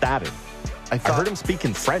have mixed that in. I heard him speak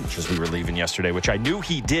in French as we were leaving yesterday, which I knew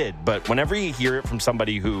he did. But whenever you hear it from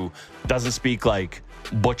somebody who doesn't speak like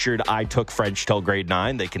butchered, I took French till grade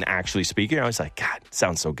 9, they can actually speak it. I was like, God, it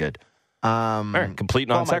sounds so good. All right, complete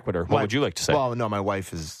non sequitur. What would you like to say? Well, no, my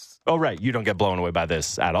wife is... Oh, right. You don't get blown away by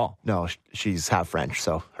this at all. No, she's half French,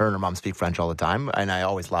 so her and her mom speak French all the time, and I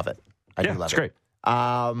always love it. I do love it's it. Great.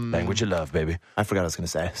 Language of love, baby. I forgot what I was going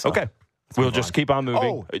to say. So. Okay. We'll just keep on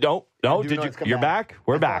moving. No. You're back?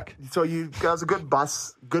 We're back. So that was a good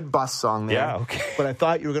bus song there. Yeah, okay. But I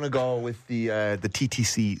thought you were going to go with the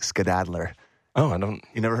TTC Skedaddler. Oh, I don't.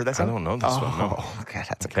 You never heard that song? I don't know this one. No. Oh, God,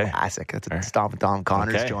 that's a classic. That's a Stomp Tom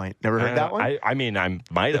Connors joint. Never heard that one? I mean, I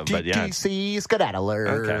might have, but yeah. TTC Skedaddler.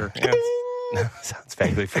 Okay. Yeah, sounds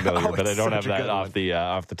vaguely familiar, but I don't have that off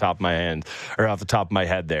the top of my hand or off the top of my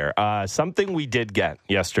head there. Something we did get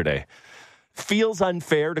yesterday. Feels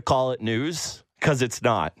unfair to call it news because it's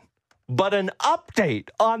not. But an update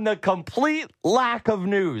on the complete lack of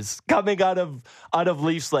news coming out of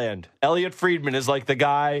Leafs land. Elliot Friedman is like the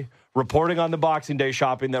guy reporting on the Boxing Day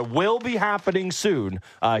shopping that will be happening soon.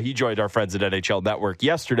 He joined our friends at NHL Network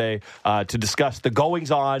yesterday to discuss the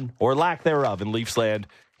goings-on or lack thereof in Leafs land.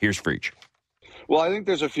 Here's Freach. Well, I think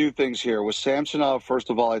there's a few things here. With Samsonov, first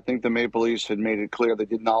of all, I think the Maple Leafs had made it clear they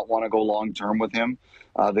did not want to go long-term with him.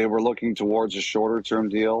 They were looking towards a shorter-term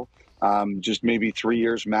deal, just maybe 3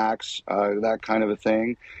 years max, that kind of a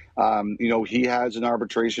thing. He has an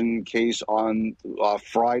arbitration case on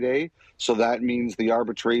Friday, so that means the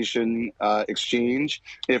arbitration exchange,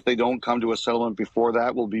 if they don't come to a settlement before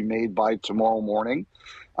that, will be made by tomorrow morning.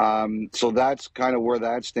 So that's kind of where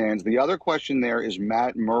that stands. The other question there is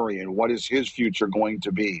Matt Murray and what is his future going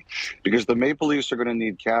to be? Because the Maple Leafs are going to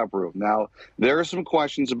need cap room. Now, there are some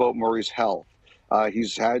questions about Murray's health.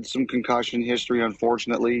 He's had some concussion history,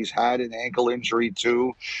 unfortunately. He's had an ankle injury,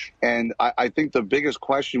 too. And I think the biggest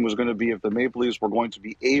question was going to be if the Maple Leafs were going to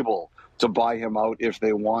be able to buy him out if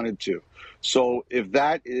they wanted to. So if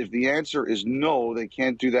the answer is no, they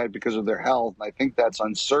can't do that because of their health, and I think that's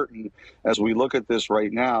uncertain as we look at this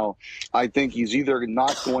right now. I think he's either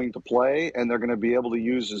not going to play and they're going to be able to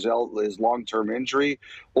use his long-term injury,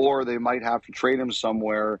 or they might have to trade him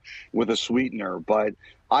somewhere with a sweetener. But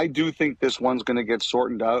I do think this one's going to get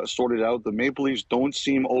sorted out. The Maple Leafs don't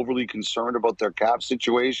seem overly concerned about their cap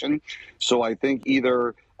situation. So I think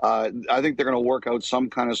they're going to work out some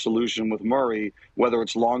kind of solution with Murray, whether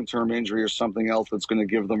it's long-term injury or something else that's going to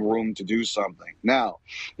give them room to do something. Now,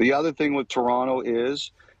 the other thing with Toronto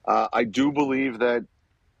is I do believe that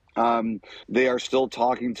they are still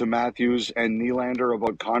talking to Matthews and Nylander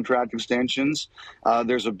about contract extensions.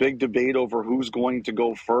 There's a big debate over who's going to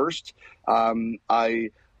go first. From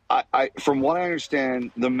what I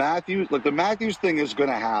understand, the Matthews thing is going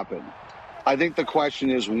to happen. I think the question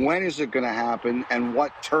is, when is it going to happen and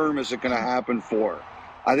what term is it going to happen for?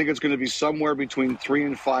 I think it's going to be somewhere between 3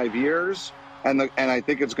 and 5 years, and I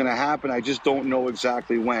think it's going to happen. I just don't know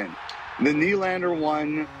exactly when. The Nylander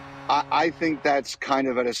one, I think that's kind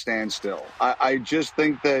of at a standstill. I just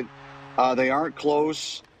think that they aren't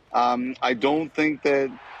close. I don't think that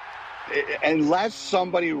unless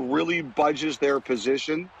somebody really budges their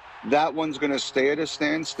position, that one's going to stay at a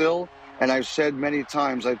standstill. And I've said many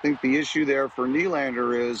times, I think the issue there for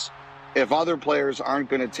Nylander is if other players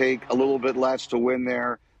aren't going to take a little bit less to win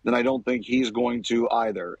there, then I don't think he's going to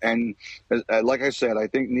either. And like I said, I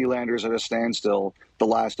think Nylander's at a standstill the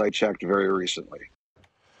last I checked very recently.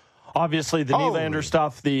 Obviously, the Nylander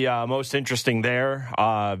stuff, the most interesting there.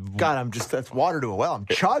 God, that's water to a well. I'm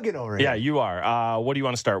chugging over here. Yeah, you are. What do you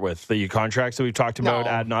want to start with? The contracts that we've talked about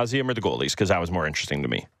ad nauseum or the goalies? Because that was more interesting to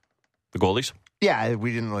me. The goalies? Yeah,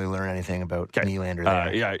 we didn't really learn anything about Nylander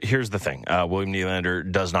there. Here's the thing. William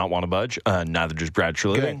Nylander does not want to budge. Neither does Brad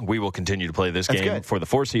Treliving. We will continue to play this game for the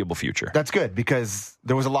foreseeable future. That's good because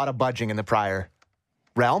there was a lot of budging in the prior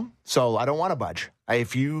realm, so I don't want to budge.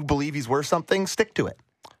 If you believe he's worth something, stick to it.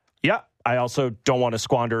 Yeah, I also don't want to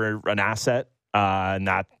squander an asset, and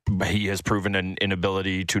that he has proven an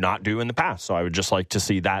inability to not do in the past. So I would just like to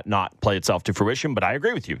see that not play itself to fruition. But I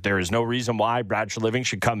agree with you. There is no reason why Brad Treliving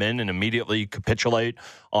should come in and immediately capitulate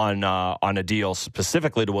on a deal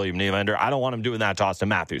specifically to William Nylander. I don't want him doing that to Austin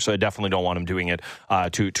Matthews. So I definitely don't want him doing it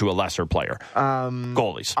to a lesser player.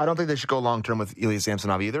 Goalies. I don't think they should go long-term with Ilya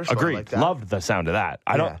Samsonov either. So Agreed. I like that. Loved the sound of that.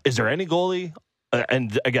 Is there any goalie?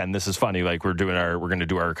 And again, this is funny. Like we're going to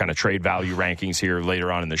do our kind of trade value rankings here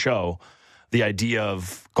later on in the show. The idea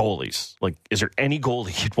of goalies, like, is there any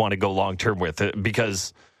goalie you'd want to go long term with?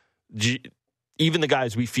 Because even the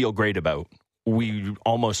guys we feel great about, we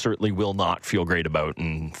almost certainly will not feel great about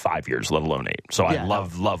in 5 years, let alone 8. So I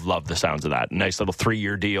love the sounds of that. Nice little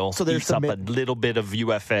 3-year deal. So there's up a little bit of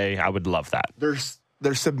UFA. I would love that.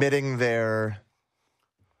 They're submitting their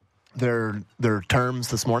terms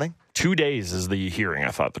this morning. 2 days is the hearing.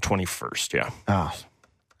 I thought the 21st. Yeah. Oh.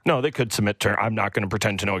 No, they could submit terms. I'm not going to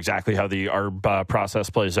pretend to know exactly how the ARB process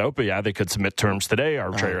plays out, but yeah, they could submit terms today.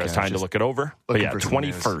 Arbitrator has time to look it over. But yeah,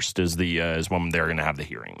 21st is when they're going to have the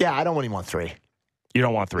hearing. Yeah, I don't even want 3. You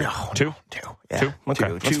don't want 3? No, 2? No, 2. Yeah. 2?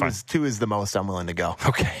 Okay, that's 2 is the most I'm willing to go.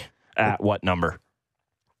 Okay. At what number?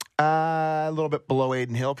 A little bit below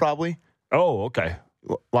Aiden Hill, probably. Oh, okay.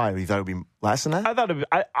 Why? You thought it would be less than that?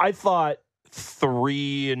 I thought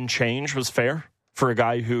 3 and change was fair for a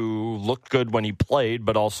guy who looked good when he played,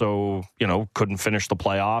 but also, couldn't finish the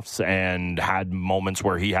playoffs and had moments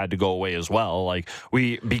where he had to go away as well.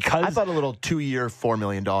 Because I thought a little 2-year, $4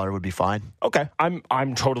 million would be fine. Okay.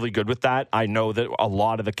 I'm totally good with that. I know that a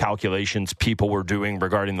lot of the calculations people were doing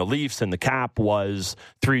regarding the Leafs and the cap was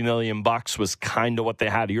 $3 million was kind of what they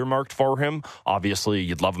had earmarked for him. Obviously,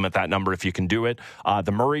 you'd love him at that number if you can do it.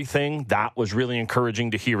 The Murray thing, that was really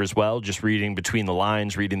encouraging to hear as well, just reading between the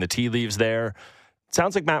lines, reading the tea leaves there.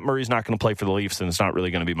 Sounds like Matt Murray's not going to play for the Leafs, and it's not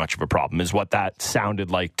really going to be much of a problem, is what that sounded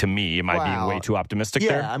like to me. Am I being way too optimistic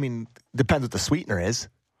there? Yeah, I mean, depends what the sweetener is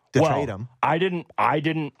to trade him. I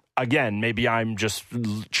didn't, again, maybe I'm just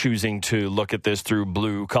choosing to look at this through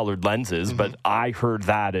blue-colored lenses, but I heard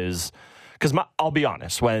that as, because I'll be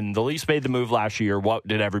honest, when the Leafs made the move last year, what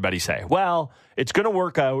did everybody say? Well, it's going to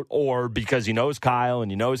work out, or because he knows Kyle and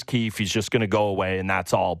he knows Keefe, he's just going to go away, and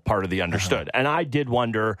that's all part of the understood. And I did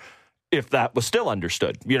wonder if that was still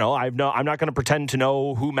understood. I'm not going to pretend to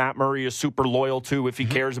know who Matt Murray is super loyal to, if he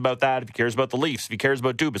cares about that, if he cares about the Leafs, if he cares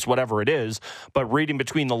about Dubas, whatever it is. But reading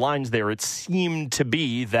between the lines there, it seemed to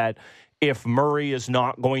be that if Murray is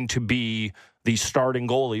not going to be the starting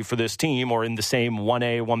goalie for this team, or in the same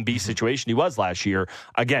 1A, 1B situation he was last year,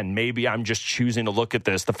 again, maybe I'm just choosing to look at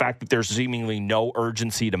this. The fact that there's seemingly no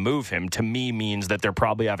urgency to move him, to me, means that they're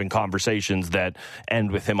probably having conversations that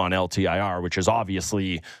end with him on LTIR, which is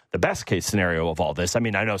obviously the best case scenario of all this. I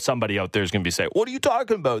mean, I know somebody out there is going to be saying, what are you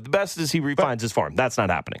talking about? The best is he refines his form. That's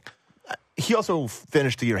not happening. He also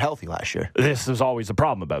finished the year healthy last year. This is always a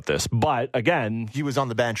problem about this. But again, he was on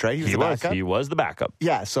the bench, right? He was the backup.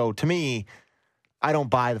 Yeah, so to me, I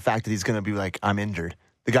don't buy the fact that he's going to be like, I'm injured.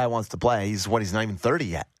 The guy wants to play. He's not even 30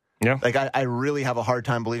 yet. Yeah. I really have a hard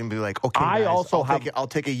time believing be like, okay, guys, I'll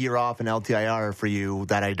take a year off in LTIR for you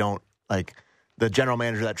that I don't, like, the general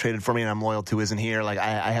manager that traded for me and I'm loyal to isn't here. Like,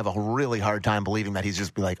 I have a really hard time believing that he's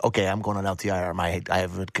just be like, okay, I'm going on LTIR. I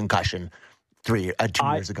have a concussion 2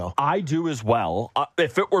 years ago. I do as well.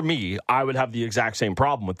 If it were me, I would have the exact same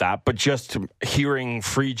problem with that. But just hearing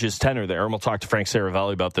Friedge's tenor there, and we'll talk to Frank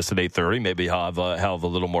Saravelli about this at 8:30. Maybe he'll have a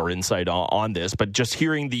little more insight on this. But just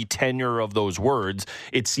hearing the tenor of those words,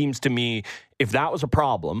 it seems to me, if that was a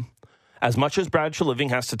problem, as much as Brad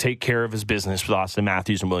Treliving has to take care of his business with Austin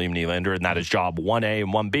Matthews and William Nylander, and that is job 1A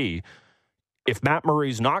and 1B, if Matt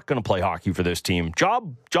Murray's not going to play hockey for this team,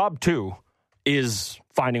 job 2 is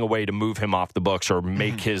finding a way to move him off the books or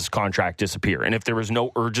make his contract disappear. And if there was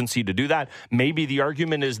no urgency to do that, maybe the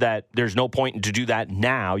argument is that there's no point to do that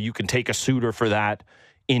now. You can take a suitor for that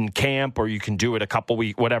in camp, or you can do it a couple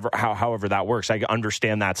weeks, however that works. I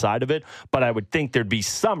understand that side of it, but I would think there'd be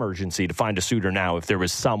some urgency to find a suitor now if there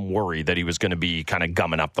was some worry that he was going to be kind of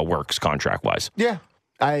gumming up the works contract-wise. Yeah.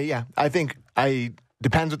 I think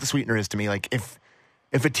depends what the sweetener is to me. Like, if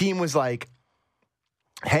a team was like,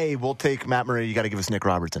 hey, we'll take Matt Murray, you got to give us Nick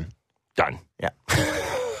Robertson. Done. Yeah.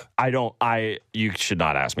 You should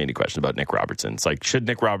not ask me any questions about Nick Robertson. It's like, should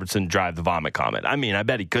Nick Robertson drive the vomit comet? I mean, I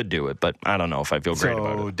bet he could do it, but I don't know if I feel great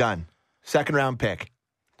about it. So, done. Second round pick.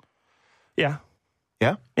 Yeah.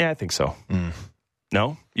 Yeah? Yeah, I think so.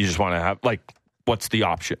 No? You just want to have, like, what's the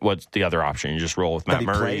option? What's the other option? You just roll with Matt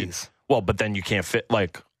Murray? Plays. Well, but then you can't fit,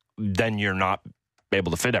 like, then you're not be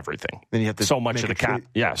able to fit everything. Then you have to so much make of the a cap. trade.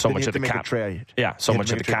 Yeah, so Then much you of have the to make a cap. trade. Yeah, so You have much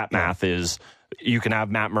to of the make a cap trade. math is you can have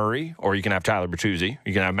Matt Murray or you can have Tyler Bertuzzi.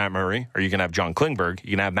 You can have Matt Murray or you can have John Klingberg.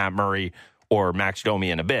 You can have Matt Murray or Max Domi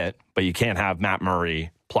in a bit, but you can't have Matt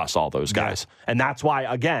Murray plus all those guys. Yeah. And that's why,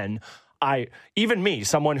 again, even me,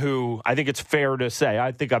 someone who I think it's fair to say,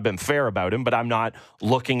 I think I've been fair about him, but I'm not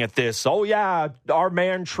looking at this, oh yeah, our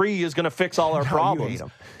man Tree is going to fix all our problems. You hate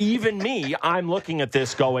him. Even me, I'm looking at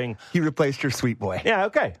this going, he replaced your sweet boy. Yeah,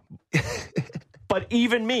 okay. But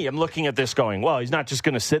even me, I'm looking at this going, well, he's not just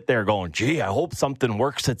going to sit there going, gee, I hope something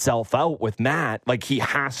works itself out with Matt. Like, he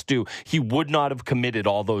has to. He would not have committed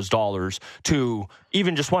all those dollars to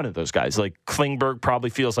even just one of those guys. Like, Klingberg probably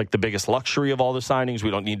feels like the biggest luxury of all the signings.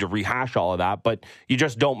 We don't need to rehash all of that, but you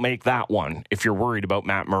just don't make that one if you're worried about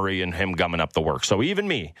Matt Murray and him gumming up the work. So even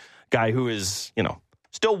me, guy who is,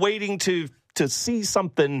 still waiting to see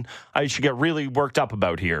something I should get really worked up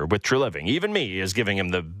about here with Treliving. Even me is giving him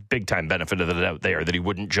the big-time benefit of the doubt there that he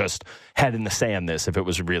wouldn't just head in the sand this if it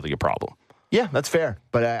was really a problem. Yeah, that's fair.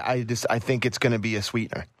 But I think it's going to be a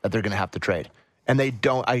sweetener that they're going to have to trade. And they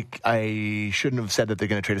don't, I shouldn't have said that they're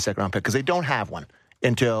going to trade a second-round pick because they don't have one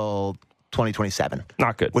until 2027.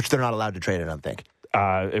 Not good. Which they're not allowed to trade, I don't think.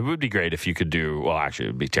 It would be great if you could do, well, actually,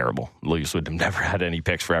 it would be terrible. Leafs would have never had any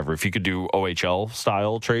picks forever. If you could do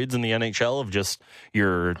OHL-style trades in the NHL of just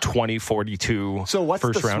your 2042 So what's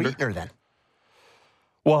first the rounder. sweetener then?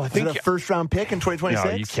 Well, I Is think it a first-round pick in 2026?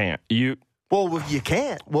 No, you can't. Well, you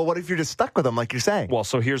can't. Well, what if you're just stuck with them, like you're saying? Well,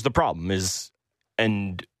 so here's the problem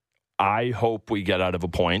and I hope we get out of a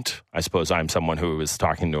point. I suppose I'm someone who is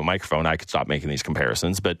talking to a microphone. I could stop making these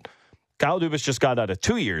comparisons, but Kyle Dubas just got out of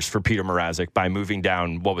 2 years for Peter Mrazek by moving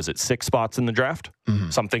down, 6 spots in the draft?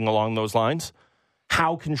 Mm-hmm. Something along those lines.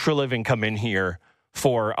 How can Treliving come in here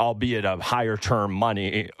for, albeit a higher term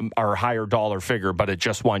money or higher dollar figure, but at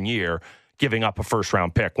just 1 year, giving up a first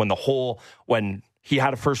round pick when he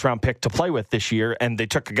had a first round pick to play with this year and they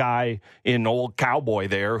took a guy in old Cowboy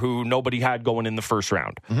there who nobody had going in the first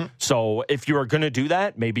round. Mm-hmm. So if you are going to do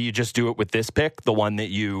that, maybe you just do it with this pick, the one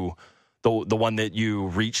that you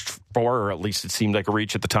reached for, or at least it seemed like a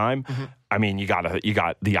reach at the time. Mm-hmm. I mean, you got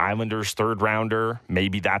the Islanders third rounder.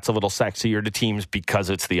 Maybe that's a little sexier to teams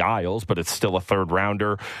because it's the Isles, but it's still a third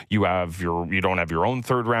rounder. You don't have your own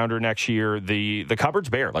third rounder next year. The cupboard's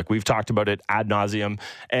bare. Like we've talked about it ad nauseum.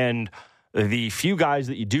 And the few guys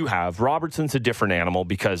that you do have, Robertson's a different animal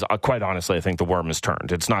because, quite honestly, I think the worm has turned.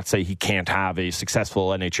 It's not say he can't have a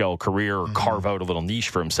successful NHL career or carve out a little niche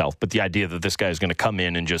for himself, but the idea that this guy is going to come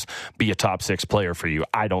in and just be a top 6 player for you,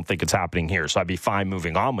 I don't think it's happening here. So I'd be fine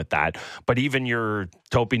moving on with that. But even your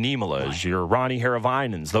Topi Niemalas, your Ronnie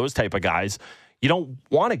Haravainens, those type of guys, you don't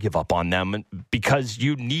want to give up on them because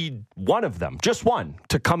you need one of them, just one,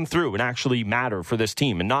 to come through and actually matter for this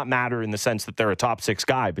team. And not matter in the sense that they're a top 6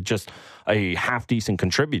 guy, but just a half-decent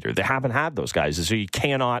contributor. They haven't had those guys, so you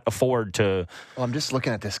cannot afford to... Well, I'm just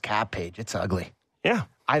looking at this cap page. It's ugly. Yeah.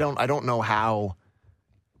 I don't know how...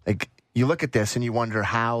 Like, you look at this and you wonder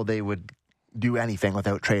how they would do anything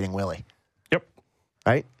without trading Willie. Yep.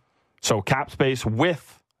 Right? So cap space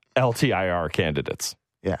with LTIR candidates.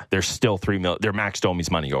 Yeah. There's still $3 million. They're Max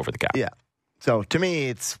Domi's money over the cap. Yeah. So to me,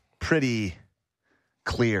 it's pretty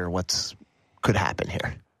clear what's could happen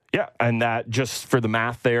here. Yeah, and that just for the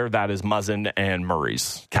math there, that is Muzzin and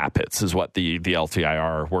Murray's cap hits is what the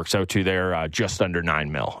LTIR works out to there. Just under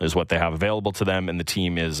 $9 million is what they have available to them, and the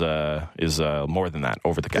team is more than that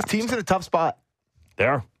over the cap. This team's in a tough spot. They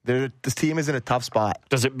are. This team is in a tough spot.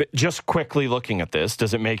 Does it, just quickly looking at this,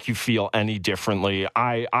 does it make you feel any differently?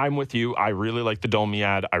 I'm with you. I really like the Domi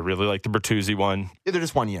ad. I really like the Bertuzzi one. Yeah, they're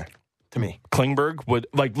just 1 year to me. Klingberg would,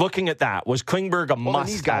 like, looking at that, was Klingberg a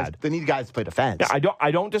must add? They need guys to play defense. Yeah, I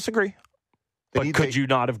don't disagree. But could you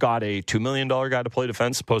not have got a $2 million guy to play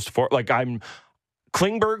defense opposed to 4? Like,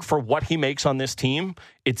 Klingberg, for what he makes on this team,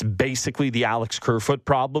 it's basically the Alex Kerfoot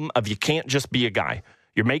problem of you can't just be a guy.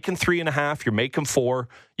 You're making 3.5. You're making 4.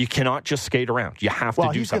 You cannot just skate around. You have to do something.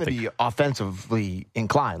 Well, he's going to be offensively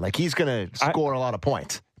inclined. Like, he's going to score a lot of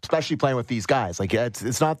points, especially playing with these guys. Like,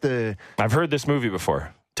 it's not the... I've heard this movie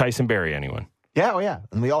before. Tyson Barrie, anyone? Yeah,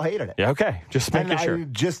 and we all hated it. Yeah, okay. Just making sure.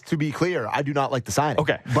 Just to be clear, I do not like the signing.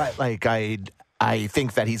 Okay. But, like, I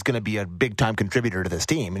think that he's going to be a big-time contributor to this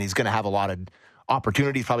team, and he's going to have a lot of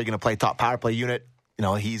opportunities, probably going to play top power play unit.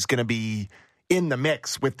 He's going to be in the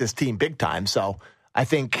mix with this team big time, so... I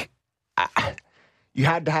think you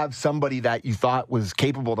had to have somebody that you thought was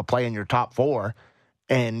capable to play in your top 4,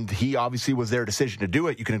 and he obviously was their decision to do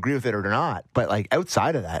it. You can agree with it or not, but like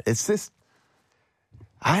outside of that, it's just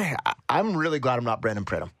I'm really glad I'm not Brandon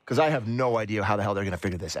Pridham because I have no idea how the hell they're going to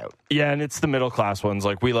figure this out. Yeah, and it's the middle class ones.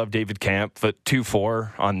 Like, we love David Kampf, but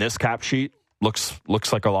 2-4 on this cap sheet looks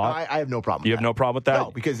like a lot. I have no problem. You have no problem with that?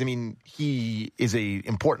 No, because he is a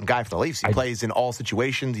important guy for the Leafs. He plays in all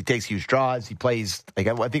situations. He takes huge draws. He plays I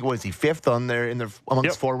think was he fifth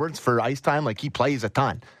amongst forwards for ice time. Like, he plays a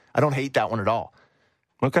ton. I don't hate that one at all.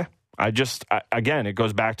 Okay. Again, it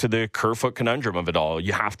goes back to the Kerfoot conundrum of it all.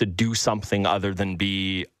 You have to do something other than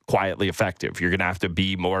be quietly effective. You're going to have to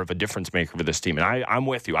be more of a difference maker for this team. And I'm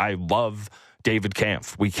with you. I love David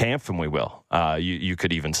Kampf. We Kampf and we will. You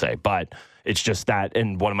could even say. But it's just that,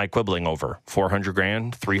 and what am I quibbling over?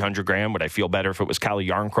 $400,000, $300,000? Would I feel better if it was Calle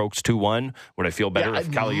Jarnkrok's 2-1? Would I feel better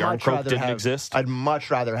if Calle Jarnkrok didn't exist? I'd much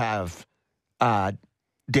rather have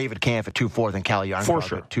David Kampf at 2-4 than Calle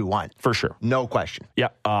Jarnkrok at 2-1. For sure. No question. Yeah.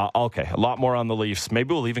 Okay. A lot more on the Leafs.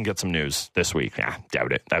 Maybe we'll even get some news this week.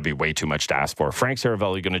 Doubt it. That'd be way too much to ask for. Frank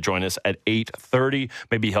Saravelli going to join us at 8:30.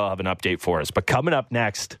 Maybe he'll have an update for us. But coming up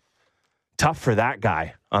next, tough for that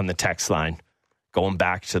guy on the text line. Going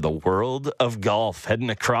back to the world of golf, heading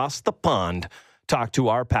across the pond. Talk to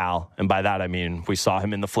our pal. And by that, I mean, we saw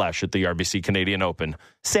him in the flesh at the RBC Canadian Open.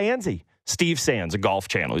 Sandsy. Steve Sands, a Golf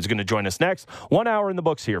Channel. He's going to join us next. 1 hour in the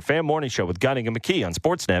books here. Fan Morning Show with Gunning and McKee on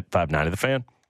Sportsnet 590 The Fan.